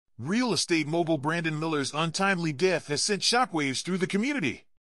Real estate mogul Brandon Miller's untimely death has sent shockwaves through the community.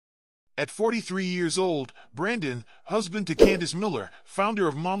 At 43 years old, Brandon, husband to Candice Miller, founder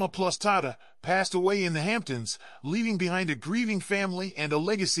of Mama Tata, passed away in the Hamptons, leaving behind a grieving family and a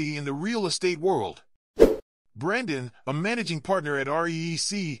legacy in the real estate world. Brandon, a managing partner at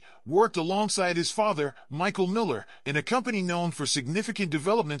REEC, worked alongside his father, Michael Miller, in a company known for significant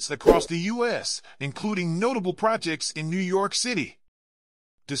developments across the U.S., including notable projects in New York City.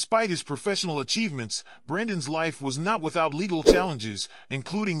 Despite his professional achievements, Brandon's life was not without legal challenges,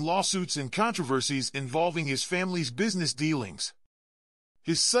 including lawsuits and controversies involving his family's business dealings.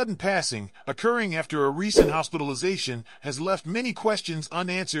 His sudden passing, occurring after a recent hospitalization, has left many questions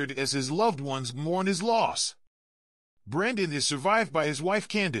unanswered as his loved ones mourn his loss. Brandon is survived by his wife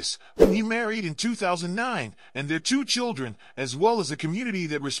Candice, whom he married in 2009, and their 2 children, as well as a community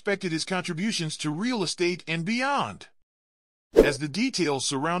that respected his contributions to real estate and beyond. As the details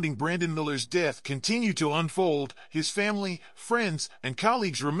surrounding Brandon Miller's death continue to unfold, his family, friends, and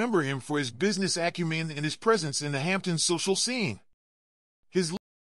colleagues remember him for his business acumen and his presence in the Hamptons social scene. His